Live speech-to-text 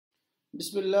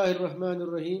Bismillahir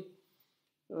Rahmanir Rahim.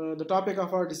 The topic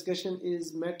of our discussion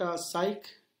is Metacyc,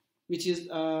 which is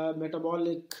a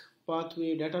metabolic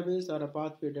pathway database or a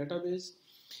pathway database.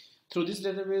 Through this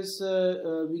database,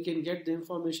 we can get the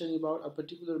information about a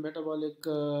particular metabolic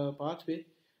pathway.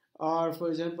 Or, for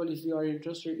example, if we are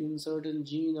interested in certain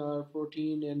gene or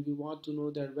protein and we want to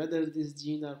know that whether this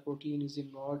gene or protein is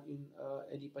involved in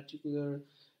any particular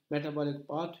metabolic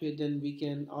pathway, then we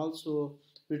can also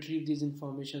retrieve this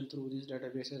information through this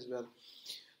database as well.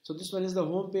 So this one is the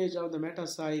home page of the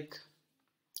Metacyc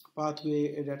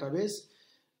pathway database.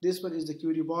 This one is the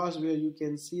query box where you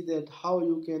can see that how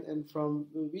you can and from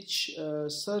which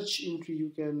search entry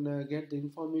you can get the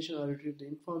information or retrieve the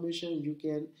information. You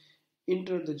can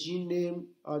enter the gene name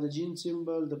or the gene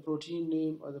symbol, the protein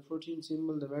name or the protein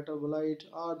symbol, the metabolite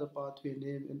or the pathway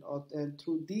name, and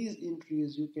through these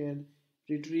entries you can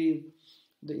retrieve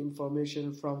the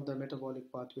information from the metabolic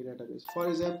pathway database. For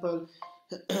example,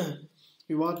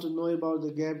 we want to know about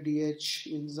the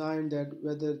GAPDH enzyme, that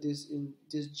whether this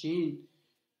gene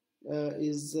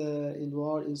is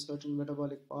involved in certain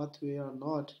metabolic pathway or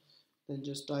not. Then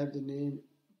just type the name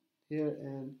here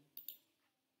and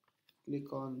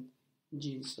click on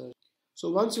gene search. So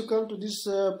once you come to this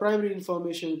primary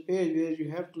information page where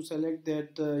you have to select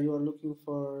that you are looking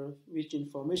for which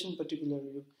information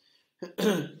particularly,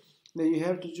 then you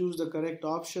have to choose the correct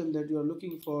option that you are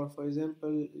looking for. For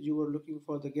example, you were looking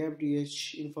for the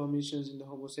GAPDH information in the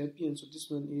Homo sapiens, so this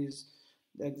one is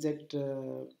the exact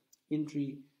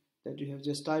entry that you have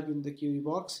just typed in the query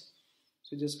box.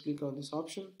 So just click on this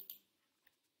option.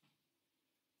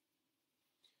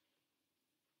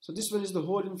 So this one is the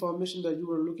whole information that you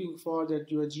were looking for, that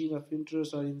your gene of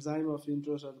interest or enzyme of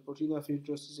interest or the protein of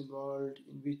interest is involved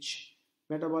in which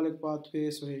metabolic pathway.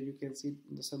 So here you can see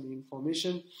the summary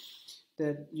information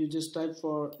that you just type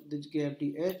for the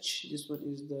GAPDH. This one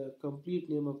is the complete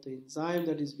name of the enzyme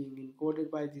that is being encoded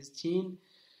by this gene.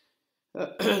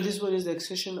 This one is the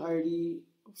accession ID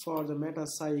for the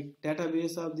Metacyc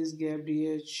database of this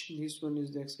GAPDH. This one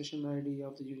is the accession ID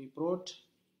of the UniProt.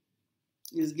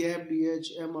 Is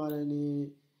GAPDH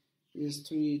mRNA is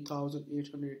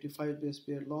 3885 base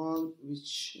pair long,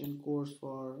 which encodes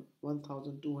for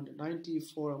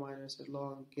 1294 amino acid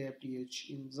long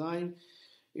GAPDH enzyme.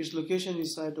 Its location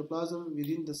is cytoplasm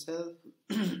within the cell.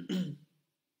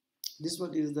 This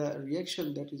one is the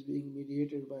reaction that is being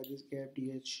mediated by this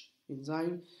GAPDH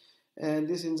enzyme, and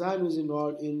this enzyme is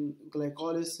involved in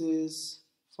glycolysis,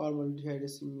 formaldehyde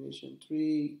assimilation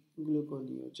 3,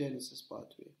 gluconeogenesis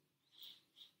pathway.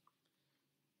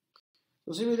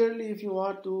 So similarly, if you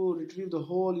want to retrieve the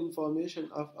whole information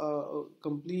of a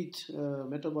complete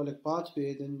metabolic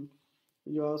pathway, then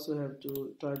you also have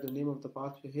to type the name of the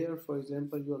pathway here. For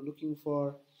example, you are looking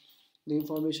for the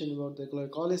information about the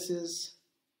glycolysis.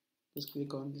 Just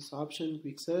click on this option,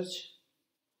 quick search.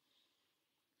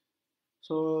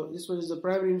 So this one is the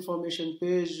primary information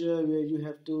page where you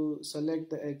have to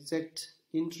select the exact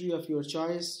entry of your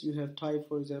choice. You have typed,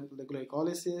 for example, the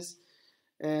glycolysis.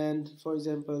 And for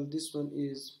example, this one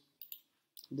is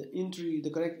the entry,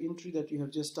 the correct entry that you have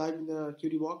just typed in the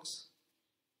query box.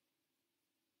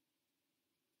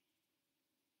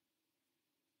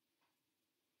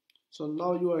 So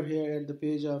now you are here at the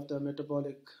page of the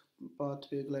metabolic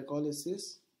pathway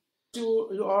glycolysis.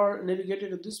 You are navigated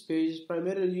to this page.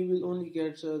 Primarily, you will only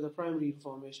get the primary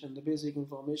information, the basic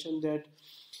information that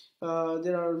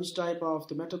there are which type of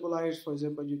the metabolites. For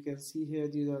example, you can see here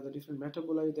these are the different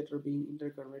metabolites that are being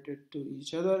interconverted to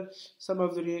each other. Some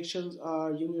of the reactions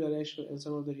are unidirectional and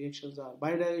some of the reactions are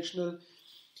bidirectional.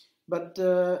 But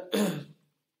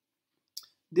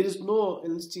there is no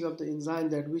listing of the enzyme,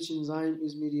 that which enzyme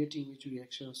is mediating which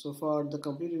reaction. So for the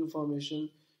complete information,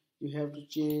 you have to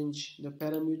change the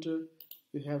parameter.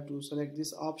 You have to select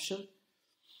this option,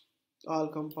 all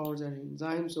compounds and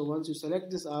enzymes. So once you select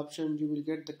this option, you will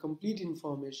get the complete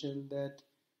information that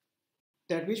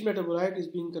which metabolite is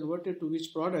being converted to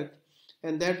which product,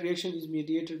 and that reaction is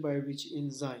mediated by which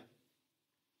enzyme.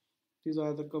 These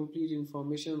are the complete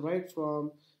information right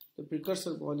from the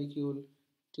precursor molecule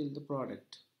till the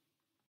product.